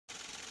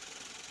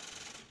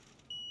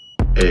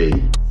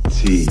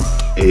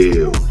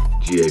ATL.GA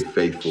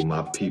faithful,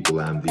 my people.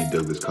 I'm the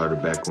Douglas Carter,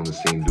 back on the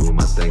scene doing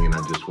my thing, and I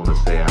just want to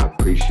say I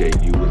appreciate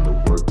you and the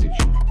work that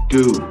you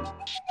do.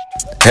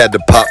 Had to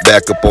pop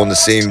back up on the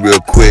scene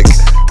real quick.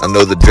 I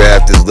know the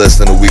draft is less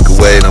than a week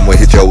away, and I'm gonna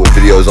hit y'all with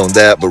videos on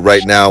that, but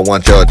right now I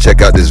want y'all to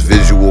check out this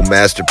visual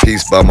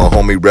masterpiece by my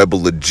homie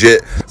Rebel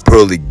Legit,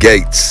 Pearly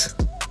Gates.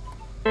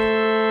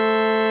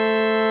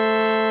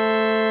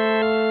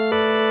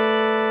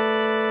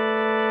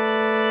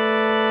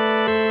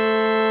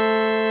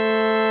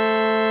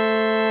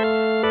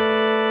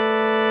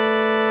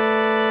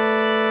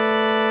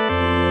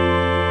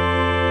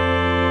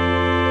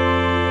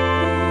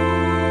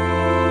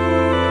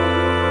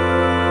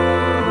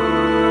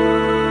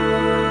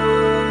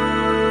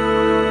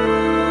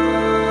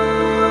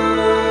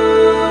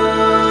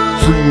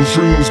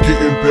 Dreams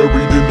getting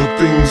buried in the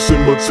things,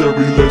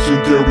 cemetery,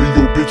 legendary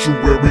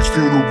obituaries,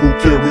 funeral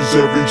carries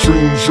every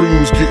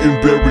dreams getting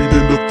buried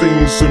in the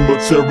things,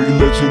 cemetery,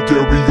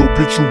 legendary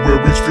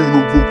obituaries,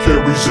 funeral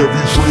carries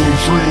every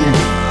dream.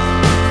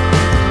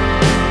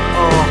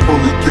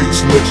 Pearly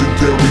Gates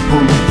legendary,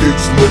 Pearly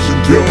Gates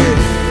legendary.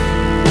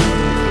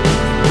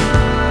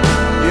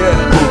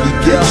 Pearly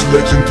Gates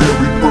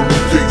legendary, Pearly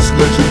Gates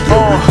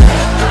legendary.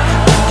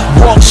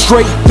 Walk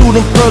straight through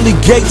them pearly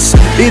gates.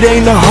 It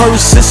ain't a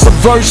hearse, it's a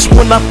verse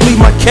when I plead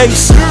my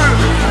case.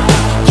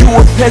 You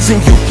a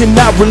peasant, you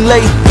cannot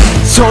relate.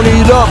 Turn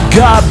it up,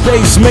 God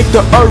base, make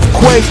the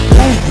earthquake.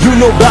 You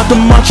know about the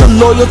mantra,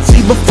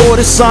 loyalty before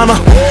dishonor.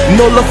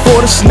 No love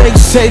for the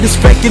snakes, haters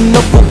faking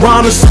up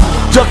piranhas.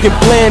 Ducking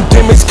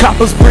pandemics,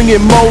 coppers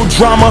bringing more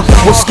drama.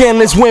 With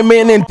scandalous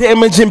women and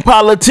damaging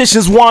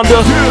politicians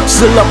wander.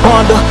 Still I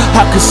ponder,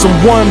 how could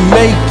someone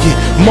make it?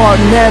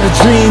 Martin had a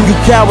dream, you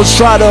cowards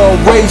try to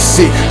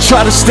erase it.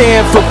 Try to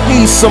stand for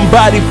peace,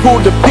 somebody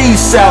pull the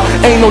piece out.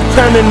 Ain't no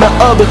turning the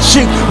other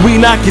cheek, we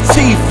knock your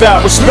teeth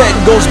out. Respect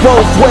goes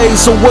both ways,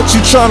 so what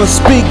you trying to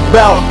speak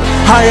about?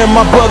 I am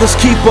my brother's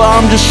keeper,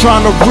 I'm just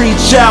trying to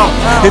reach out.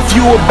 If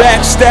you a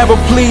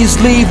backstabber, please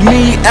leave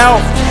me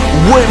out.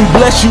 Wouldn't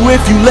bless you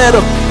if you let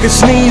a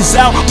sneeze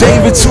out.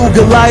 David to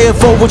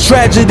Goliath over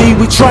tragedy,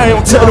 we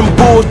triumph. Tell them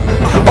bull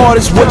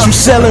artists what you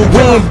selling, we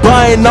ain't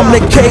buying. I'm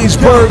the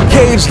cage bird,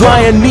 cage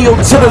lion, Neo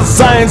to the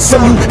Zion.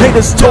 Some you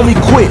haters told me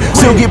quit,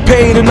 still get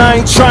paid and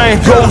I ain't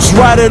trying. Ghost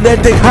rider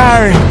that they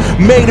hiring,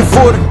 made it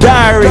for the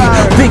diary.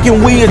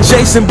 Thinking we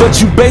adjacent, but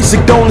you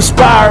basic don't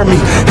inspire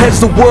me. As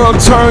the world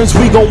turns,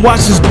 we gon'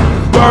 watch this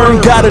burn.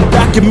 Gotta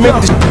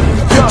document this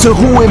to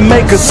who it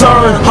may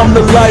concern. I'm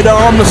the lighter,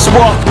 I'm the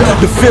spark,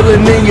 the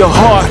feeling in your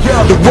heart,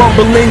 the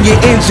rumble in your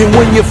engine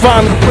when you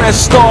finally press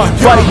start.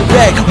 Fight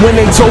back when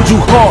they told you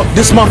hard,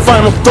 this my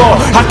final thought.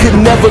 I could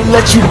never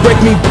let you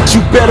break me, but you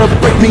better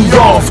break me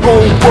off.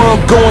 Whole world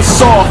going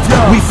soft,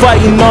 we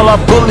fighting all our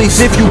bullies.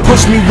 If you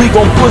push me, we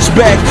gon' push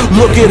back.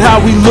 Look at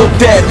how we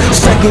looked at,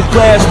 second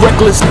class,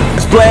 reckless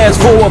blast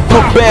for a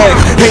book bag.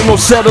 Ain't no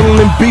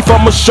settling beef,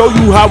 I'ma show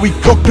you how we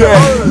cook that.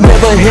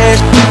 Never had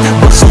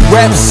but some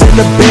raps in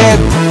the bag.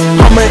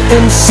 I'm an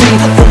MC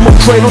from a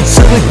cradle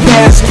to the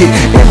casket.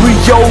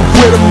 Embryo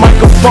with a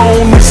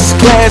microphone, this is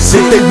classic.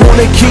 They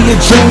wanna kill your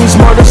dreams,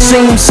 murder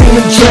scenes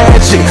seeming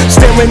tragic.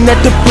 Staring at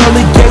the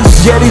pearly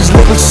gates, yeah these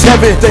lyrics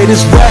heavy. They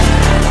just rap,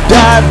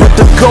 die, but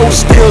the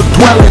ghost still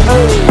dwelling.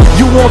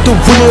 You want the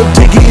real,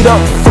 dig it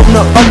up from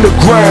the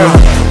underground.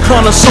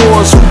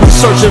 Connoisseurs who be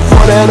searching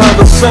for that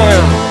other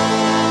sound.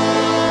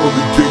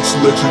 Pearly Gates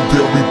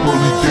legendary,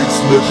 Pearly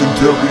Gates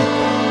legendary.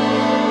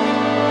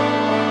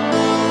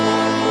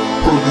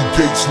 Pearly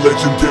Gates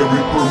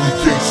legendary, Pearly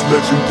Gates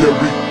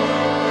legendary.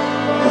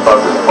 About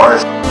this art,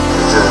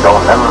 it just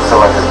don't never feel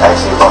like it's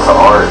actually about the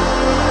art.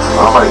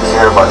 Nobody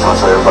care about you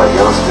until everybody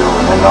else do,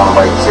 and then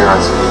nobody care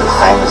until you're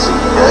famous and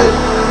you're dead.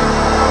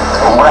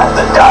 And when I have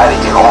to die to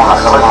get on, I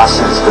feel like my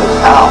shit is good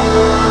now.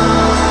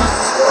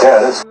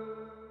 Yeah, that's